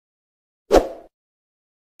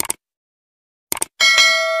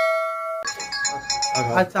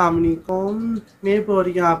अस्सलाम वालेकुम, मैं बोल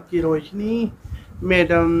रही हूँ आपकी रोशनी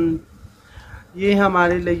मैडम। ये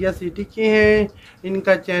हमारे layyyah सिटी के हैं,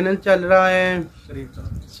 इनका चैनल चल रहा है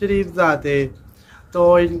शरीफ ज़ादे। तो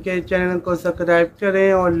इनके चैनल को सब्सक्राइब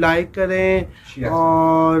करें और लाइक करें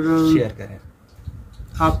और शेयर करें।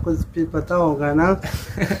 आपको भी पता होगा ना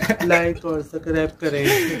लाइक और सब्सक्राइब करें।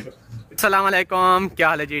 अस्सलाम वालेकुम, क्या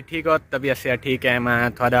हाल है जी? ठीक हो? तबीयत से ठीक है।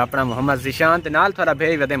 मैं थोड़ा अपना मोहम्मद ज़िशान नाल थोड़ा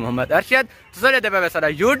भेज वदे मोहम्मद अरशद। सारे दे पे सारा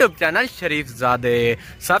यूट्यूब चैनल शरीफ ज़ादे।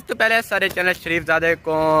 सब तो पहले सारे चैनल शरीफ ज़ादे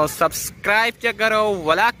को सब्सक्राइब चेक करो,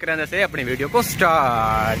 वाला करने से अपनी वीडियो को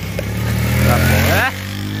स्टार्ट।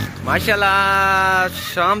 माशाल्लाह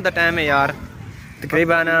शाम दा टाइम है यार,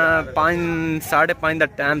 तकरीबन 5 साढ़े 5 का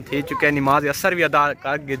टाइम थी चुके हैं। नमाज असर भी अदा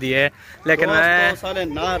कर दी है, लेकिन मैं सारे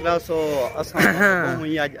ना रसो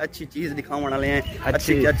आज अच्छी चीज दिखाने वाले हैं,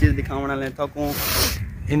 अच्छी क्या चीज दिखाने वाले हैं। थको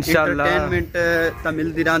इंशाल्लाह एंटरटेनमेंट तो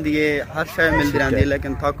मिलती रहती है, हर शय मिलती रहती है,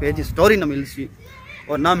 लेकिन थको ये स्टोरी ना मिल सी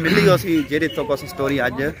और ना मिली उसी जेरी थको स्टोरी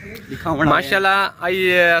आज दिखाने। माशाल्लाह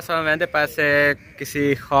आइए असा वैंदे पैसे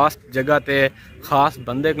किसी खास जगह ते खास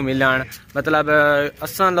बंदे को मिलन। मतलब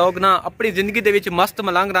असा लोग ना अपनी जिंदगी दे विच मस्त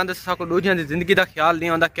मलंग रहंदे, साको दूजियां दी जिंदगी दा ख्याल नहीं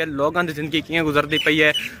आंदा कि लोगां दी जिंदगी कियां गुजरदी पई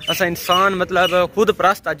है। असा इंसान मतलब खुद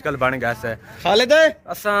परस्त अजकल बन गया से। खालिद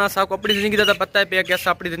असा साको अपनी जिंदगी दा पता है पिया कि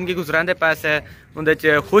असा अपनी जिंदगी गुजरांदे पैसे उंदे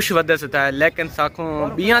च खुश वदे सता है, लेकिन साको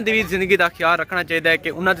बियां दी भी जिंदगी दा ख्याल रखना चाहिए कि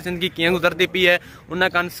उन्हां दी जिंदगी कियां गुजरदी पई है, उन्हां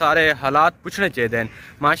कन सारे हालात पुछने चाहिए।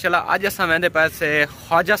 माशाल्लाह अज असा वेंदे पैसे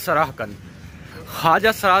ख्वाजा सरा कन।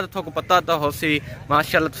 ख्वाजा सरा तो पता तो हो सी,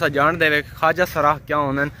 माशाल्लाह तुसा जान दे ख्वाजा सरा क्या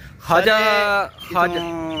होने। ख्वाजा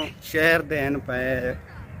शहर देन पे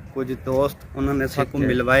कुछ दोस्त उन्होंने साकू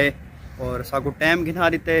मिलवाए और साकू टाइम गिना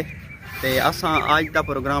दिते ते असा आज का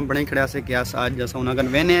प्रोग्राम बने खड़ा से कि अस आज अस उन्होंने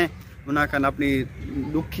वेने उन्होंने अपनी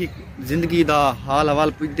दुखी जिंदगी का हाल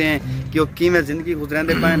हवाल पूछते हैं कि वो किमें जिंदगी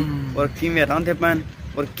गुजरेंदे पैन और किमें रहंदे पैन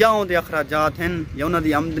और क्या उनके अखराजात हैं, या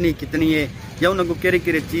उन्होंने आमदनी कितनी है, या उन्होंने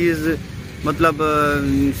केड़ी चीज़ मतलब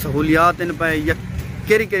सहूलियात इन पे, या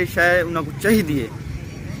केड़ी शय उन्होंने चाहिए है।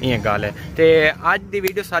 ये गल है ते आज दी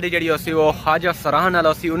वीडियो सारी जड़ी होसी वो ख्वाजा सराह नाल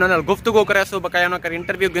होसी, उन्हां नाल गुफ्तगू करे सो, बकाया उन्हां कर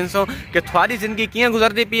इंटरव्यू गिनसो कि थोड़ी जिंदगी कियां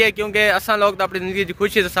गुजरदी पई है, क्योंकि असा लोग तो अपनी जिंदगी दी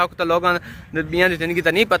खुशी से साख तो लोगां बियां दी जिंदगी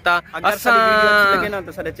दा नहीं पता। असा लगे ना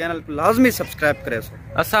तो सारे चैनल को लाजमी सब्सक्राइब करे सो।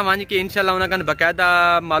 असा वांज के इंशाल्लाह उन्हां कन बकायदा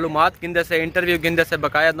मालूमात गिनदे से, इंटरव्यू गिनदे से,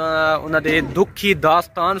 बकायदा उन्हां दे दुखी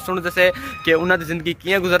दास्तान सुनदे से कि उन्हां दी जिंदगी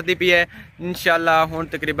कियां गुजरदी पई है। इंशाल्लाह हुण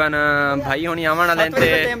तकरीबन भाई होनी आवन वाले ते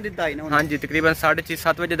हां जी तकरीबन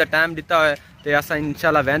 6:30-7 बजे दा टाइम दिता है ते असा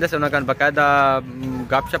इंशाल्लाह वेंदे से उन्हां कन बकायदा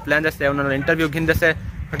गपशप लेंदे से, उन्हां इंटरव्यू गिनदे से।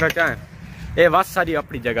 क्या है ये बस सारी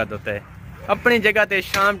अपनी जगह दोते अपनी जगह ते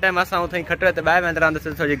शाम टाइम असा उथई खटरे ते बह वेंदे रहंदे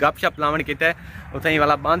से, थोड़ी गपशप लावन कीते उथई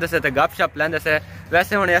वाला बांधे से ते गपशप लेंदे से।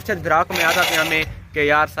 वैसे हुण अरशद ग्राहक में आता पिया में कि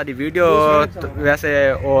यार सारी वीडियो वैसे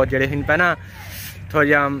ओ जेड़े हिन पे ना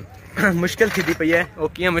थोड़ी मुश्किल थी पई है, वो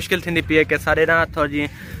कियां मुश्किल थी पई है कि सारे ना थोड़ी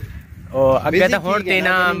अगे तो हुण ते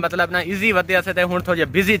ना मतलब ना इजी वधे से, हुण थोड़ा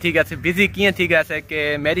बिजी थी गया। बिजी कियां थी गया से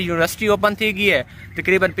कि मेरी यूनिवर्सिटी ओपन थी गई है,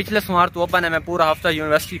 तकरीबन पिछले सोमवार तो ओपन है, मैं पूरा हफ्ता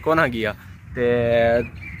यूनिवर्सिटी को ना गया ते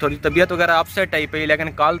थोड़ी तबीयत वगैरह अपसेट आई पई, लेकिन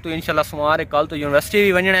कल तो इंशाल्लाह सोमवार है, कल तो यूनिवर्सिटी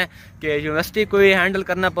भी वजना है कि यूनिवर्सिटी को हैंडल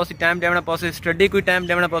करना पौसी, टाइम देना पौसी, स्टडी कोई टाइम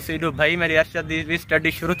देना पौसी। भाई मेरी अरशद भी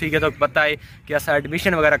स्टडी शुरू थी गई तो पता है कि अस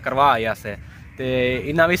एडमिशन वगैरह करवा आया से ते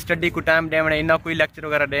इन्ना भी स्टडी को टाइम देवने, इन्ना कोई लेक्चर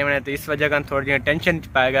वगैरह देवने, तो इस वजह का थोड़ी टेंशन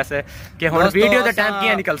पाया गया से कि हुण वीडियो दा टाइम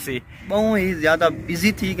कियां निकल सी। बहुत ही ज्यादा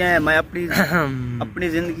बिजी थी गए मैं अपनी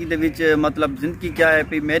जिंदगी दे विच, मतलब जिंदगी क्या है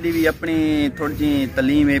पई मेरी भी अपनी थोड़ी जी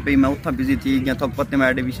तलीम है पई, मैं उत्था बिजी थी गया। तो पते मैं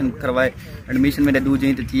एडमिशन करवाए, एडमिशन मेरे दूजे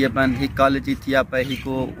ही थी अपन ही कॉलेज ही थिया पे ही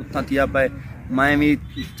को उत्था थिया पे। मैं भी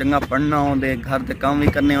चंगा पढ़ना होंदे, घर के काम भी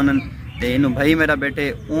करने उन्होंने ते इनू भाई मेरा बेटे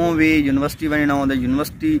वो भी यूनिवर्सिटी बनना होंदे।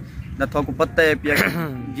 यूनिवर्सिटी को पता है पिया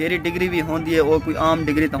जेरी डिग्री भी होंदी है वो कोई आम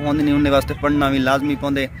डिग्री तो होंदी नहीं, उन्हें वास्ते पढ़ना भी लाजमी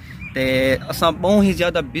पौंदे ते असा बहुत ही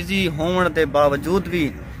ज़्यादा बिजी होने के बावजूद भी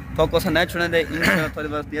थोको असा नहीं छुड़े थोड़े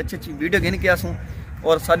वास्ते अच्छी वीडियो गिन के आसूँ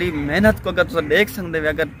और सारी मेहनत को अगर तुम देख सकते हो,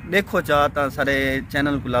 अगर देखो चाह तो सारे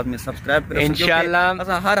चैनल को लाजमी सब्सक्राइब करो इंशाल्लाह।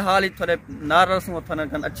 असा हर हाल थोड़े नाराज हूं थोड़ा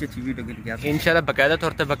कन अच्छी वीडियो गिन के इंशाल्लाह बकायदा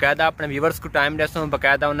तौर पे बकायदा अपने व्यूअर्स को टाइम देसो,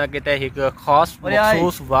 बकायदा उन्हें किते एक खास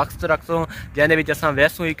मखसूस वक्त रखसो जेंदे विच असा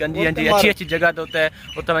वैसो ही कंजी अच्छी जगह ते होता है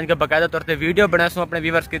उत्ते वंज के बकायदा तौर पे वीडियो बनासो अपने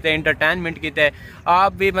व्यूअर्स किते एंटरटेनमेंट किते।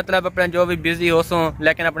 आप भी मतलब अपने जो भी बिजी होसो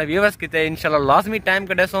लेकिन अपने व्यूअर्स किते इंशाल्लाह लाजमी टाइम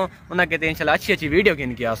कढेसो, उन्हें किते इंशाल्लाह अच्छी वीडियो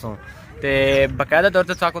गिन के आसो ते बकायदा तौर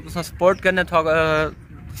पर साको तुसा सपोर्ट करने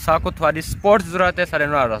साको थोड़ी सपोर्ट जरूरत है सारे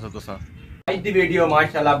नाल रसो तुसा। आज दी वीडियो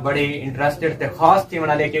माशाल्लाह बड़ी इंटरेस्टेड ते खास थी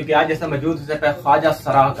वाले क्योंकि आज ऐसा मौजूद से पे ख्वाजा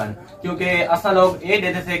सरा कन क्योंकि असा लोग ये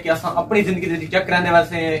देते से कि असा अपनी जिंदगी दे चेक कराने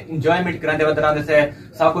वास्ते एंजॉयमेंट कराने वास्ते से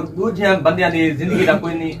साको दूजे बंदियां दी जिंदगी दा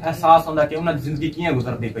कोई नहीं एहसास होंदा कि उन्हां दी जिंदगी कियां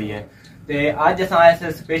गुजरदी पई है। ते आज असा ऐसे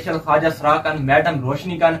स्पेशल ख्वाजा सरा कन मैडम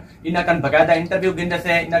रोशनी कन इन्हां कन बकायदा इंटरव्यू गिंदे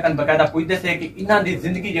से इन्हां कन बकायदा पूछदे से कि इन्हां दी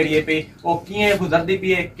जिंदगी जड़ी है पे ओ कियां गुजरदी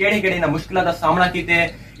पई है, केड़े-केड़े ना मुश्किलां दा सामना कीते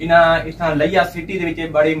इन्हां इत्थां लैया सिटी दे विच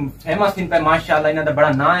बड़ी फेमस इन पे माशाल्लाह इन्हां दा बड़ा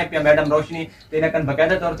नाम है पे मैडम रोशनी ते इन्हां कन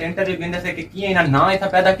बकायदा तौर ते इंटरव्यू गिंदे से कि कियां इन्हां नाम इत्थां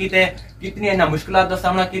पैदा कीते, कितनी इन्हां मुश्किलां दा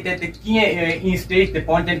सामना कीते ते कियां ई स्टेज ते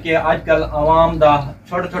पहुंचे कि आजकल आवाम दा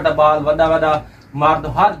छोटा-छोटा बाल वड्डा-वड्डा मर्द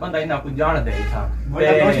हर बंदा इन्हां को जान दे था।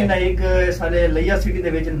 रोशनी दा एक सारे लैया सिटी दे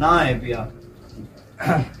विच नाम है पिया।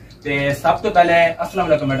 ते सब तो पहले अस्सलाम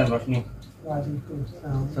वालेकुम मैडम रोशनी। वालेकुम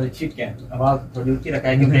सलाम। सॉरी ठीक है, आवाज थोड़ी ऊंची रखा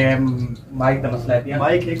है क्योंकि माइक दा मसला है पिया।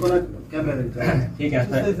 माइक एक ना कैमरे ठीक है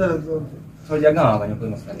सर, थोड़ी जगह आ गई, कोई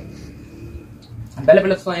मसला नहीं।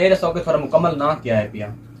 पहले तो ये दसो कि थोड़ा मुकम्मल ना क्या है पिया।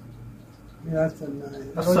 मेरा सन्ना है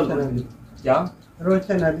असल क्या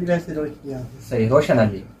रोशन अली, वैसे रोशनी है। सही, रोशन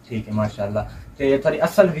अली, ठीक है माशाल्लाह। ते थोड़ी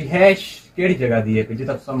असल रिहाइश केड़ी जगह दी है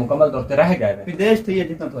जितना तुम मुकम्मल तौर पे रह गए? विदेश थी है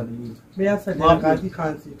जितना थोड़ी मेरा सन्ना गाजी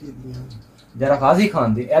खान सिटी दी है। जरा गाजी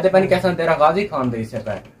खान दी ए ते पनी कैसा तेरा गाजी खान दे इससे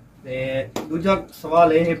पे ते दूजा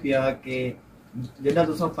सवाल ये है पिया कि जिदा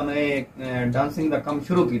तुसा फने डांसिंग दा काम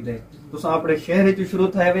शुरू कीते तुसा अपने शहर च शुरू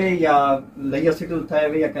थाए वे या लैया सिटी थाए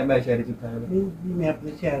वे या कैंबा शहर च थाए वे? मैं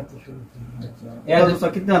अपने शहर से शुरू की। अच्छा या तुसा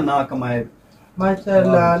कितना ना कमाए?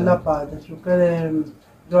 माशाल्लाह अल्लाह पाक का शुक्र है,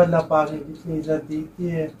 जो अल्लाह पाक ने जितनी इज्जत दी थी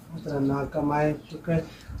है उतना ना कमाए शुक्र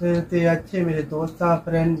ते अच्छे मेरे दोस्त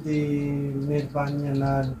फ्रेंड दी मेहरबानी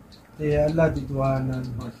नाल ते अल्लाह दी दुआ नाल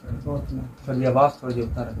बहुत ना थोड़ी आवाज थोड़ी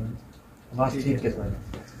ऊपर रखो, आवाज ठीक है थोड़ी।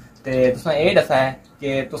 ते तुसा ए दसा है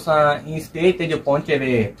कि तुसा ई स्टेज ते जो पहुंचे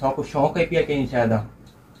वे थाको शौक है पिया कहीं शायद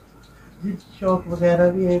जी शौक वगैरह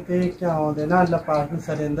भी है कि क्या होते ना अल्लाह पाक ने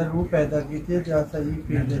सारे अंदर रूह पैदा की थी जैसा ही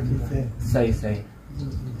फील्ड है जिसे सही सही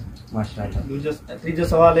माशाल्लाह। दूजा तीजा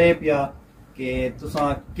सवाल है पिया कि तुसा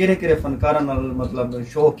केड़े-केड़े फनकारां नाल मतलब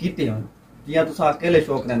शो कीते हो जियां तुसा अकेले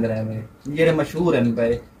शौक रहिंदे रहे वे जेड़े मशहूर हैं पे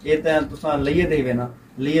ये तां तुसा लैये दे वे ना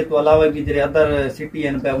लैये तो अलावा भी जेड़े अदर सिटी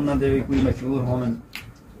हैं पे उन्हां दे भी कोई मशहूर होन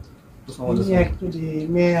तुसा वो दसो? एक्चुअली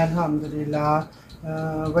मैं अल्हम्दुलिल्लाह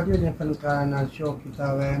वॾे फनकारां नाल शौक कीता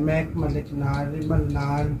हुआ है। महक मलिक नाल, रिमल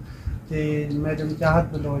नाल ते मैडम चाहत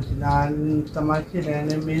बलोच नाल तमाशे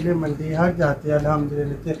रहने मेले मंडी हर जाते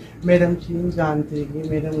अल्हम्दुलिल्लाह ते मैडम शीन जान थी,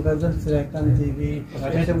 मैडम गजल सरकन थी,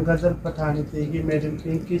 मैडम गजल पठानी थी, मैडम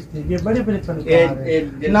पिंकिश थी, बड़े बड़े फनकार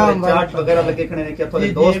हैं। नाम चार्ट वगैरह लगे खड़े ने क्या थोड़े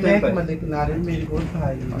दोस्त हैं? महक मलिक नाल मेरी बहुत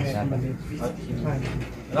भाई है महक मलिक। हां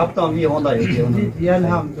राब्ता भी होंदा है जी जी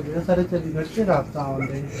अल्हम्दुलिल्लाह सारे चंडीगढ़ से राब्ता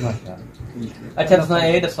होंदे माशाल्लाह। अच्छा तुसा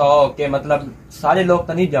ए दसो कि मतलब सारे लोग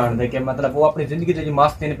तो नहीं जानते कि मतलब वो अपनी जिंदगी दे जो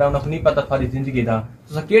मस्त ने पे उन्हें नहीं पता थारी जिंदगी दा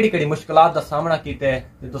तुसा केड़ी-केड़ी मुश्किलात दा सामना कीते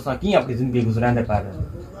ते तुसा की अपनी जिंदगी गुजरांदे पा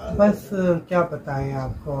रहे? बस क्या बताएं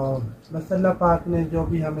आपको, बस अल्लाह पाक ने जो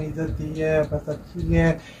भी हमें इज्जत दी है बस अच्छी है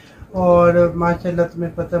और माशाल्लाह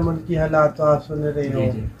तुम्हें पता मुल्क की हालात तो आप सुन रहे हो,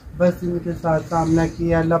 बस इनके साथ सामना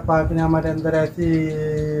किया। अल्लाह पाक ने हमारे अंदर ऐसी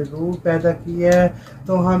रूह पैदा की है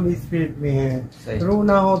तो हम इस फील्ड में हैं। रूह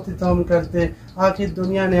ना होती तो हम करते, आखिर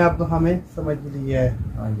दुनिया ने अब हमें समझ लिया है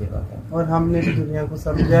ये बात है और हमने भी दुनिया को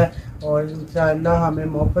समझा और इंशाअल्लाह हमें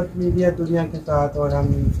मोहब्बत मिली है दुनिया के साथ और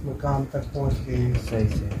हम इस मुकाम तक पहुँच गए हैं। सही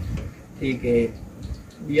से ठीक है।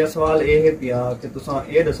 ये सवाल ये है पिया कि तुसा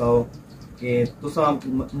ये दसाओ कि तुसा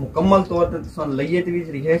मुकम्मल तौर पे तुसा लैये ते विच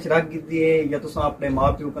रिहाइश रख दी है या तुसा अपने माँ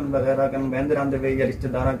प्यो कन वगैरह कन बहंदे रहंदे वे या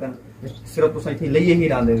रिश्तेदारां कन सिर्फ तुसा इत्थे लैये ही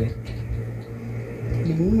रहंदे वे?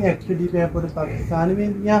 नहीं एक्चुअली मैं पूरे पाकिस्तान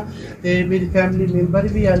में दिया ते मेरी फैमिली मेंबर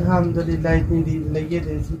भी अल्हम्दुलिल्लाह इतनी लैये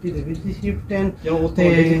दे सिटी दे विच शिफ्ट हैं जो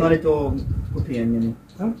उत्थे सारे तो उठी आईयां ने।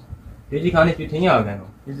 हां जी खाने की ठीक आ गए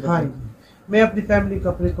नो? हां मैं अपनी फैमिली को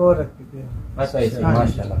अपने को रख के बस ऐसे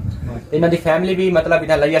माशाल्लाह। इन्हां दी फैमिली भी मतलब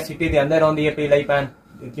इधर लैया सिटी दे अंदर होंदी है पहले ही पैन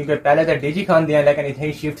क्योंकि पहले तो डीजी खान दिया लेकिन इथे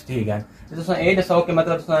ही शिफ्ट थी गए। तो तुसा ए दसो कि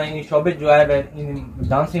मतलब तुसा इन शोबे जो है इन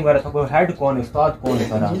डांसिंग वगैरह तो हेड कौन उस्ताद कौन है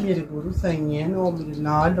सारा? जी मेरे गुरु सही हैं और मेरे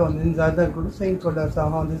नाल होंदे ज्यादा गुरु सही को सा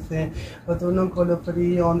होंदे से और दोनों को फ्री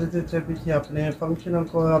होंदे से पीछे अपने फंक्शनों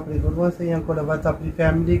को अपने गुरुओं से या को बस अपनी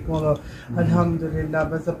फैमिली को अल्हम्दुलिल्लाह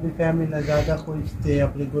बस अपनी फैमिली ना ज्यादा खुश थे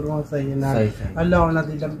अपने गुरुओं से ही ना अल्लाह उन्हां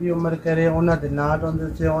दी लंबी उम्र करे उन्हां दे नाल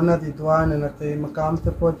होंदे से उन्हां दी दुआ ने ते मकाम से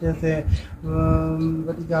पहुंचे से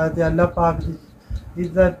बड़ी बात है अल्लाह पाक दी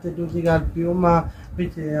इज्जत दूसरी गाल पियो मां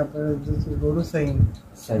पीछे अपने गुरु सही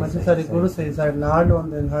मतलब सारे गुरु सही सारे नाल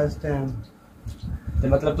होंदे हर टाइम ते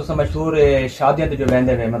मतलब तुसा मशहूर शादियां ते जो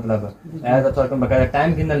वेंदे वे मतलब एज अ तौर पे बकायदा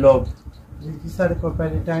टाइम किन्ने लोग जी साढ़े को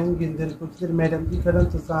पहले टाइम गिनते कुछ देर मैडम की करन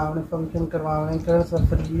तो सामने फंक्शन करवावे करन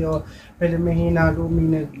सफरी और पहले महीना 2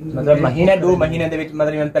 महीने मतलब महीने 2 महीने दे विच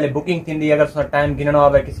मतलब पहले बुकिंग थींदी अगर तुसा टाइम गिनना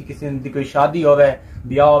होवे किसी दी कोई शादी होवे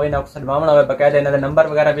ब्याह होवे ना सजवावना होवे बकायदा इना दे नंबर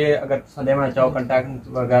वगैरह भी अगर तुसा देवना चाहो कांटेक्ट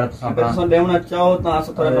वगैरह तुसा देवना चाहो तो अस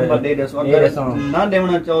थोड़ा नंबर दे देसो अगर ना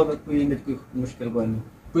देवना चाहो तो कोई मुश्किल कोई नहीं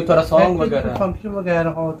कोई थोड़ा सॉन्ग वगैरह फंक्शन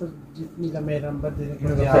वगैरह हो तो जितनी का मेरा नंबर दे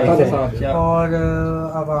दें और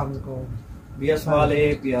आवाम को भी सवाल है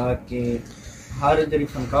पिया के हर जड़ी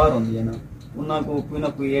फनकार होंदी है ना उन्हां को कोई ना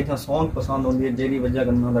कोई ऐसा सॉन्ग पसंद होंदी है जेदी वजह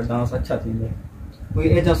कन्नै उनका डांस अच्छा थींदा है कोई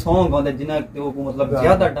ऐसा सॉन्ग होंदा जिन्ना को मतलब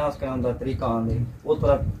ज्यादा डांस करन दा तरीका आंदे वो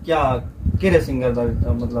थोड़ा क्या केरे सिंगर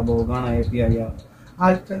दा मतलब वो गाना है पिया या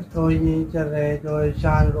आजकल तो ये चल रहे हैं जो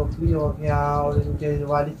शान रोशनी हो गया और इनके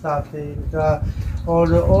वालिद साहब से इनका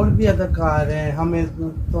और भी अदाकार हैं हमें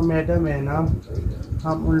तो मैडम है ना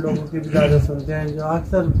हम उन लोगों की भी ज़्यादा सुनते हैं जो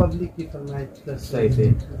अक्सर पब्लिक की फरमाइश करते हैं।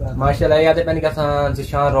 सही माशाल्लाह याद है मैंने कहा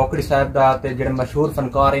शान रोकड़ी साहब दा ते जेड़े मशहूर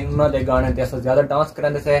फनकार हैं उन्हां दे गाने ते अस ज्यादा डांस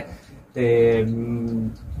करन से ते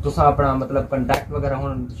तुसा अपना मतलब कांटेक्ट वगैरह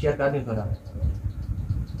हुन शेयर कर दी थोड़ा।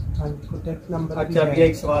 हां जी कांटेक्ट नंबर अच्छा भी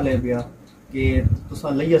एक सवाल है भैया कि तुसा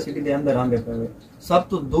लैया सिटी दे अंदर आंदे पे सब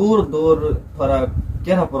तो दूर थोड़ा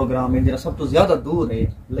केड़ा प्रोग्राम है जेड़ा सब तो ज्यादा दूर है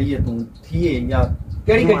लैया तू थिए या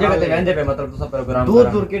केड़ी जगह ते वेंदे पे मतलब तुसा प्रोग्राम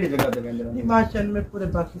दूर केड़ी जगह ते वेंदे हिमाचल में पूरे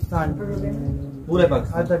पाकिस्तान पूरे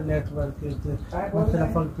पाकिस्तान अदर नेटवर्क पे मतलब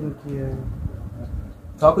फंक्शन किए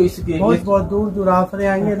बहुत दूर आफरे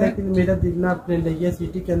आएंगे लेकिन मेरा दिखना अपने लैया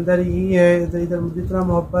सिटी के अंदर ही है। इधर मुझे इतना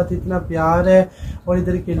मोहब्बत इतना प्यार है और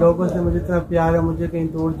इधर के लोगों से मुझे इतना प्यार है मुझे कहीं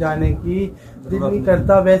दूर जाने की दिल नहीं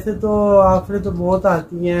करता। वैसे तो आफरे तो बहुत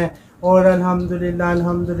आती हैं और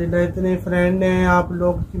अल्हम्दुलिल्लाह इतने फ्रेंड हैं आप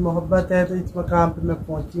लोग की मोहब्बत है तो इस मकाम पे मैं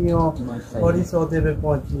पहुंची हूँ और इस ओहदे पे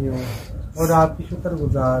पहुंची हूँ और आपकी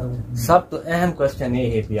शुक्रगुजार हूँ। सब तो अहम क्वेश्चन ये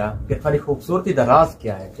है भैया कि थोड़ी खूबसूरती का राज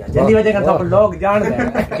क्या है क्या जल्दी वजह का सब लोग जान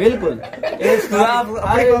रहे बिल्कुल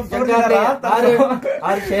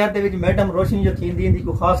हर शहर दे विच मैडम रोशनी जो थींदी इंदी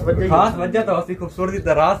को खास वजह तो उसकी खूबसूरती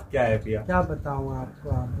का राज क्या है भैया क्या बताऊं आपको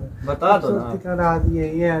आप बता दो ना। का राज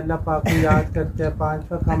यही है अल्लाह पाक को याद करते हैं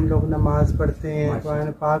 5 वक्त हम लोग नमाज पढ़ते हैं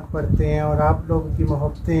कुरान पाक पढ़ते हैं और आप लोगों की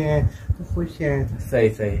मोहब्बतें हैं तो खुश हैं।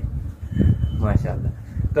 सही माशाल्लाह।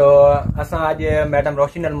 तो असा आज मैडम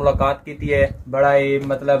रोशनी नाल मुलाकात की है बड़ा ही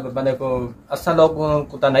मतलब बंदे को असा लोगों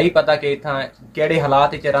को तो नहीं पता कि इतना केड़े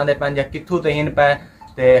हालात च रहिंदे पैन या कित्थों ते हिन पै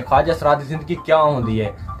ते ख्वाजा सरा दी जिंदगी क्या होंदी है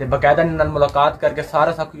ते बकायदा नाल मुलाकात करके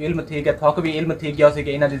सारा सब इल्म थी गया थोक भी इल्म थी गया उसे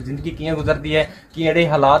कि इन्हां दी जिंदगी कियां गुजरदी है केड़े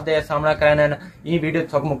हालात दे सामना करने ये वीडियो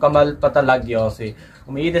थोक मुकम्मल पता लग गया उसे।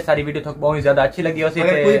 उम्मीद है सारी वीडियो थोक बहुत ज्यादा अच्छी लगी उसे।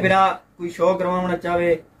 अगर कोई बिना कोई शो करवाना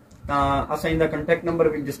चाहे असा इंदा कांटेक्ट नंबर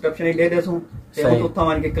भी डिस्क्रिप्शन ही दे देसू ते उठा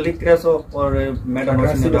मान के क्लिक करेसो और मैडम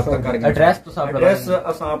रोशनी ने आपका करके एड्रेस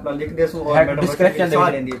असा अपना लिख देसू और मैडम डिस्क्रिप्शन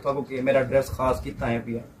दे देंदी तो कि मेरा एड्रेस खास कितना है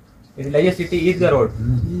पिया लैया सिटी ईदगाह रोड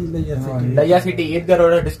लैया सिटी ईदगाह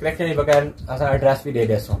रोड डिस्क्रिप्शन ही बगैर असा एड्रेस भी दे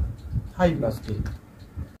देसो। हाय बस ठीक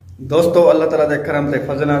दोस्तों अल्लाह ताला दे करम ते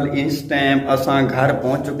फजल नाल इस टाइम असा घर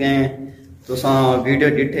पहुंच चुके हैं तो असा वीडियो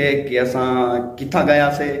डिठे कि असा किथा गया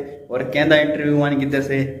से और कहंदा इंटरव्यू आन किते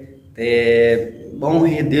से ते बहुत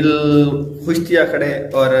ही दिल खुश थिया खड़े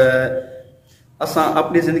और असा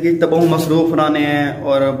अपनी जिंदगी तो बहुत मसरूफ रहने हैं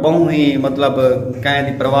और बहुत ही मतलब कहीं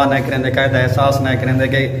की परवाह ना करेंगे कहीं का एहसास ना करेंगे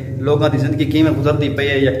कि लोगों की जिंदगी किमें गुजरती पई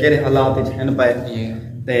है या केड़े हालात हैं पाए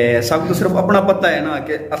ते सब तो सिर्फ अपना पता है ना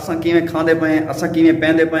कि असा किमें खाते पे हैं असा किमें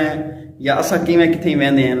पहनते पे हैं या असा किमें किथे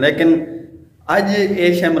वेंदे हैं। लेकिन अज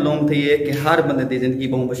ये शय मालूम थी है कि हर बंदे की जिंदगी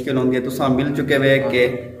बहुत मुश्किल होंगी है। तुसा मिल चुके वे कि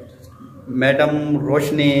मैडम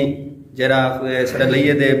रोशनी जरा साढ़े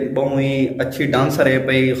लैये दे बहुत ही अच्छी डांसर है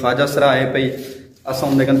पई ख्वाजा सरा है पई असा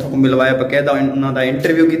उन्हें थोक मिलवाया बकायदा उन्होंने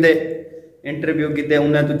इंटरव्यू किते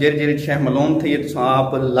उन्हें तो जेरी शह मालूम थी तुसा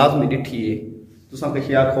आप लाजमी डिठी है तुसा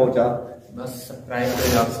कुछ आखो चा बस सब्सक्राइब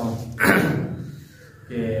करो आप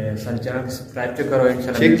के सर चैनल को सब्सक्राइब करो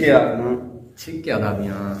इंशाल्लाह ठीक है ठीक है आदाब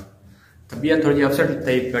यहाँ तबीयत थोड़ी अपसेट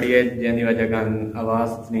थी कड़ी है जैसी वजह का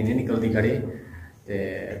आवाज़ नहीं निकलती कड़ी ते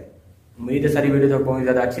उम्मीद है सारी वीडियो तो बहुत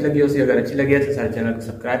ज़्यादा अच्छी लगी उसी अगर अच्छी लगी है तो सारे चैनल को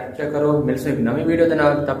सब्सक्राइब करो मिलते एक नवी वीडियो देना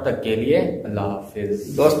तब तक के लिए अल्लाह हाफिज।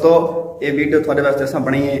 दोस्तों ये वीडियो थोड़े वास्ते ऐसा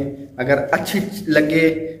बनी है अगर अच्छी लगे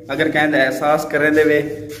अगर कहें एहसास करें दे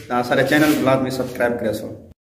तो सारे चैनल को लाजमी सब्सक्राइब करे सो।